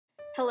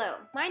Hello,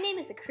 my name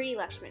is Akriti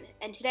Lakshman,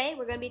 and today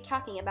we're going to be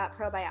talking about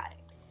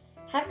probiotics.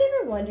 Have you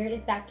ever wondered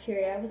if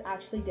bacteria was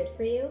actually good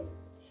for you?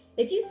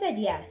 If you said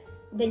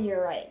yes, then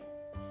you're right.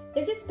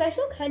 There's a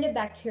special kind of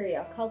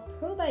bacteria called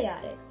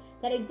probiotics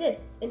that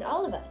exists in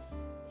all of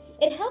us.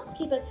 It helps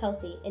keep us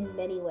healthy in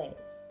many ways.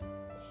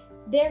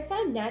 They are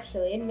found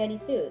naturally in many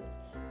foods,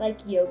 like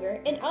yogurt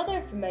and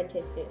other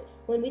fermented food.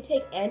 When we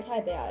take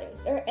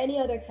antibiotics or any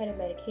other kind of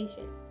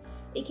medication,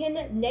 it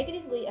can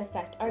negatively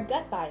affect our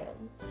gut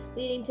biome,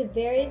 leading to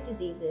various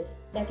diseases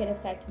that can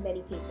affect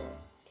many people.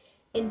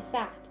 In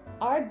fact,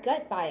 our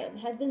gut biome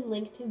has been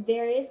linked to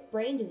various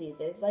brain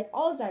diseases like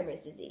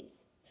Alzheimer's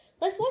disease.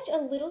 Let's watch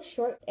a little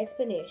short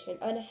explanation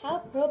on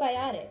how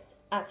probiotics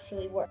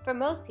actually work. For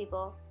most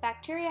people,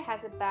 bacteria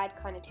has a bad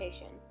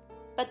connotation,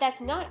 but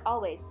that's not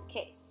always the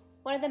case.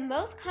 One of the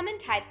most common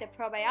types of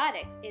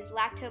probiotics is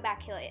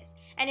lactobacillus,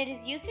 and it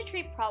is used to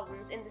treat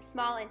problems in the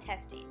small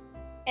intestine.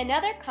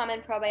 Another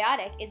common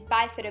probiotic is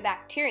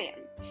bifidobacterium,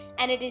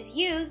 and it is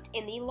used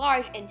in the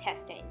large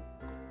intestine.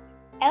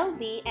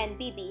 LB and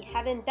BB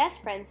have been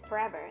best friends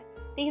forever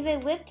because they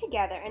live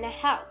together in a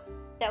house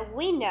that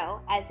we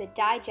know as the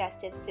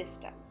digestive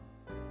system.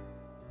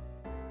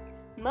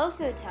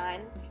 Most of the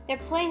time, they're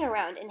playing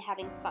around and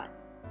having fun,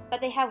 but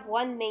they have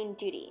one main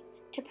duty: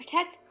 to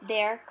protect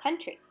their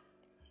country,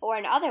 or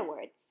in other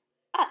words,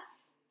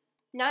 us.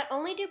 Not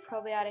only do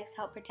probiotics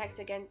help protect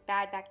against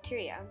bad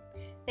bacteria,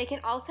 they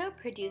can also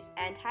produce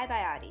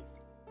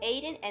antibiotics,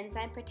 aid in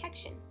enzyme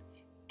protection,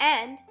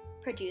 and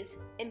produce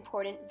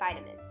important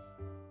vitamins.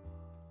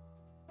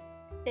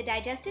 The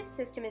digestive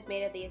system is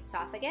made of the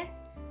esophagus,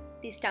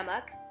 the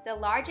stomach, the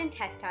large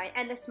intestine,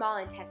 and the small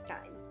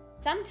intestine.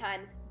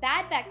 Sometimes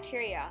bad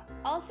bacteria,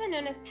 also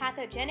known as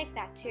pathogenic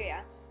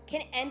bacteria,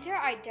 can enter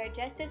our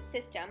digestive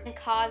system and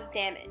cause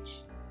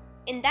damage.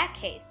 In that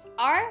case,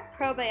 our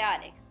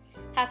probiotics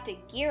have to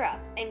gear up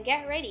and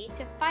get ready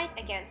to fight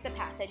against the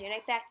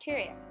pathogenic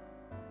bacteria.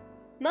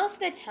 Most of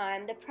the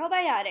time, the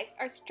probiotics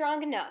are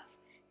strong enough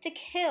to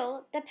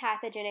kill the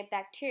pathogenic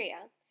bacteria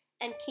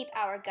and keep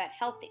our gut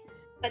healthy.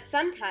 But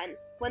sometimes,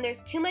 when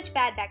there's too much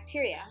bad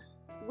bacteria,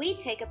 we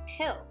take a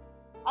pill,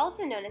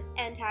 also known as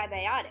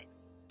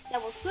antibiotics,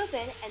 that will swoop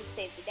in and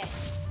save the day.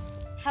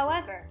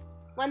 However,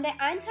 when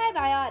the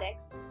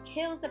antibiotics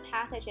kills the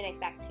pathogenic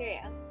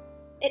bacteria,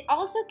 it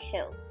also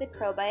kills the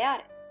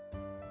probiotics.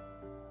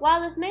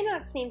 While this may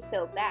not seem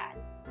so bad,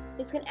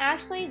 this can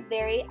actually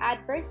very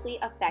adversely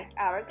affect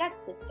our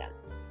gut system.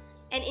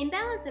 An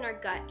imbalance in our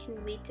gut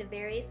can lead to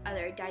various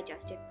other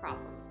digestive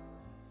problems.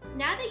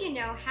 Now that you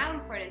know how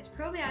important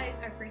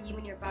probiotics are for you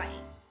and your body,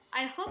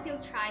 I hope you'll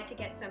try to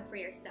get some for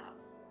yourself.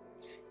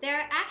 There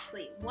are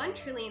actually 1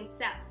 trillion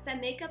cells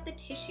that make up the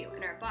tissue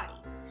in our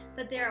body,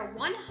 but there are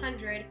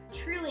 100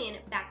 trillion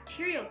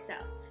bacterial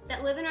cells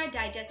that live in our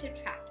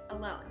digestive tract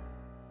alone.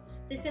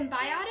 The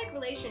symbiotic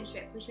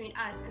relationship between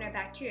us and our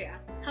bacteria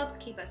helps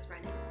keep us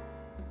running.